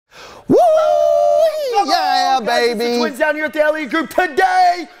baby? It's the twins down here at the Elliott Group.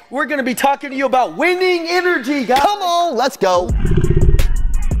 Today, we're going to be talking to you about winning energy, guys. Come on, let's go.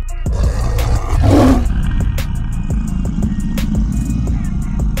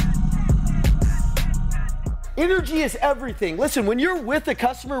 Energy is everything. Listen, when you're with a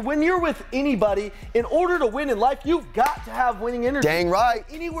customer, when you're with anybody, in order to win in life, you've got to have winning energy. Dang right.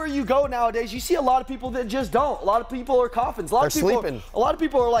 Anywhere you go nowadays, you see a lot of people that just don't. A lot of people are coffins. They're sleeping. A lot of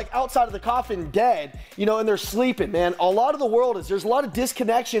people are like outside of the coffin dead, you know, and they're sleeping, man. A lot of the world there's a lot of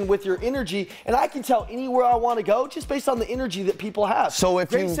disconnection with your energy, and I can tell anywhere I want to go just based on the energy that people have. So if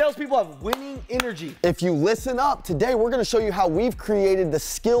Great salespeople have winning energy. If you listen up, today we're going to show you how we've created the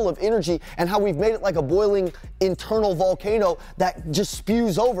skill of energy and how we've made it like a boiling internal volcano that just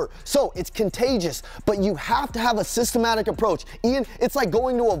spews over. So it's contagious, but you have to have a systematic approach. Ian, it's like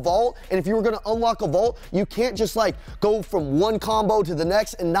going to a vault, and if you were going to unlock a vault, you can't just like go from one combo to the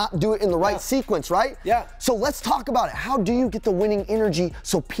next and not do it in the right sequence, right? Yeah. So let's talk about it. How do you get the winning energy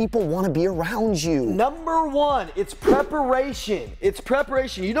so people want to be around you? Number one, it's preparation. It's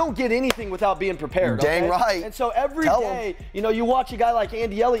preparation. You don't get anything without being prepared. Dang right. And so every day, you know, you watch a guy like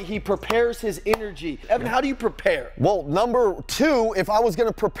Andy Elliott, he prepares his energy. Evan, how do you prepare? Well, number two, if I was going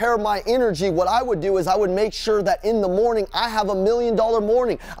to prepare my energy, what I would do is I would make sure that in the morning I have $1 million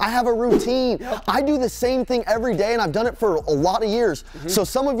morning. I have a routine. Yep. I do the same thing every day, and I've done it for a lot of years. So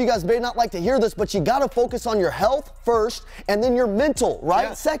some of you guys may not like to hear this, but you got to focus on your health first and then your mental,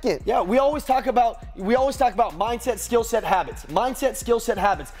 right? Second. Yeah, we always talk about mindset, skill set, habits. Mindset, skill set,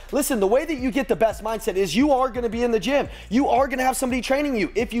 habits. Listen, the way that you get the best mindset is you are going to be in the gym. You are going to have somebody training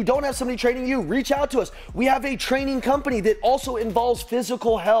you. If you don't have somebody training you, reach out to us. We have a training company that also involves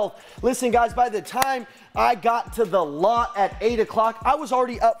physical health. Listen, guys, by the time I got to the lot at 8 o'clock, I was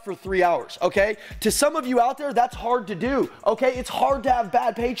already up for 3 hours, okay? To some of you out there, that's hard to do, okay? It's hard to have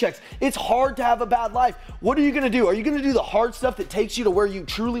bad paychecks. It's hard to have a bad life. What are you gonna do? Are you gonna do the hard stuff that takes you to where you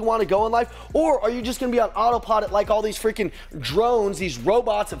truly wanna go in life? Or are you just gonna be on autopilot like all these freaking drones, these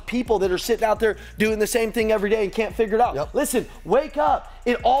robots of people that are sitting out there doing the same thing every day and can't figure it out? Yep. Listen, wake up.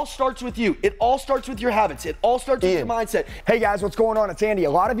 It all starts with you. It all starts with your habits. It all starts with your mindset. Hey guys, what's going on? It's Andy.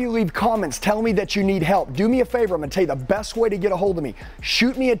 A lot of you leave comments telling me that you need help. Do me a favor. I'm going to tell you the best way to get a hold of me.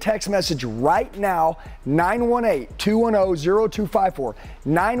 Shoot me a text message right now, 918-210-0254.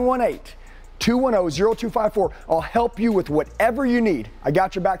 918-210-0254. I'll help you with whatever you need. I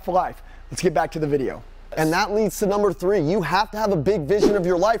got your back for life. Let's get back to the video. And that leads to number three. You have to have a big vision of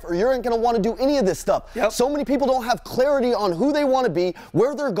your life or you aren't going to want to do any of this stuff. Yep. So many people don't have clarity on who they want to be,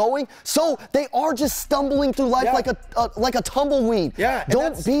 where they're going. So they are just stumbling through life like a tumbleweed. Yeah.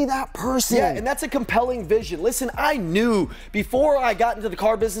 Don't be that person. Yeah, and that's a compelling vision. Listen, I knew before I got into the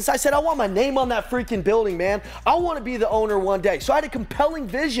car business, I said, I want my name on that freaking building, man. I want to be the owner one day. So I had a compelling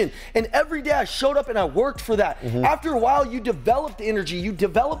vision. And every day I showed up and I worked for that. After a while, you develop the energy, you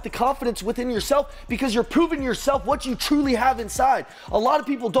develop the confidence within yourself because you're proving yourself what you truly have inside. A lot of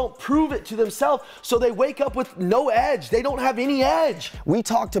people don't prove it to themselves, so they wake up with no edge. They don't have any edge. We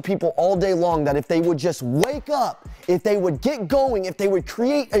talk to people all day long that if they would just wake up, if they would get going, if they would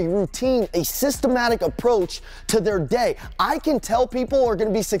create a routine, a systematic approach to their day, I can tell people are going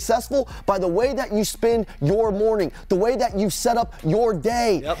to be successful by the way that you spend your morning, the way that you set up your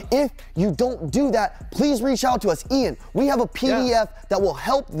day. If you don't do that, please reach out to us. Ian, we have a PDF that will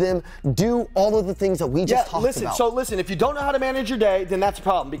help them do all of the things that we just talked about. So listen, if you don't know how to manage your day, then that's a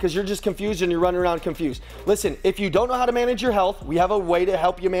problem because you're just confused and you're running around confused. Listen, if you don't know how to manage your health, we have a way to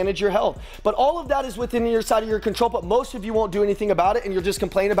help you manage your health. But all of that is within your side of your control, but most of you won't do anything about it and you'll just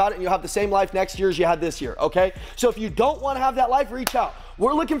complain about it and you'll have the same life next year as you had this year, okay? So if you don't want to have that life, reach out.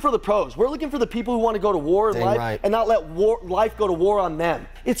 We're looking for the pros. We're looking for the people who want to go to war in life and not let life go to war on them.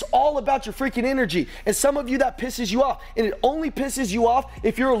 It's all about your freaking energy. And some of you, that pisses you off. And it only pisses you off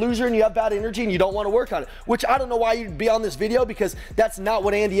if you're a loser and you have bad energy and you don't want to work on it. Which I don't know why you'd be on this video because that's not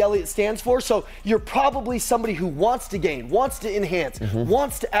what Andy Elliott stands for. So you're probably somebody who wants to gain, wants to enhance,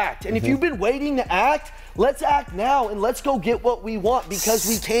 wants to act. And if you've been waiting to act, let's act now and let's go get what we want because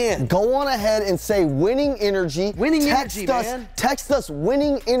we can. Go on ahead and say winning energy. Winning energy, man. Text us winning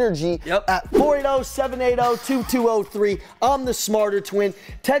energy at 480-780-2203. I'm the smarter twin.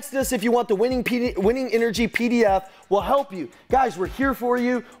 Text us if you want the winning energy PDF. We'll help you. Guys, we're here for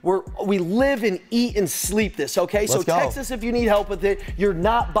you. We live and eat and sleep this, okay? So text us if you need help with it. You're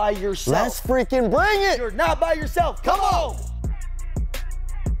not by yourself. Let's freaking bring it. You're not by yourself. Come on.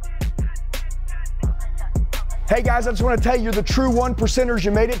 Hey guys, I just want to tell you, you're the true 1%ers.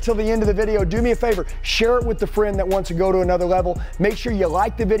 You made it till the end of the video. Do me a favor, share it with the friend that wants to go to another level. Make sure you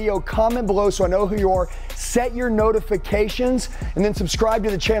like the video, comment below so I know who you are. set your notifications, and then subscribe to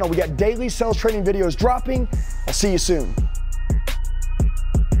the channel. We got daily sales training videos dropping. I'll see you soon.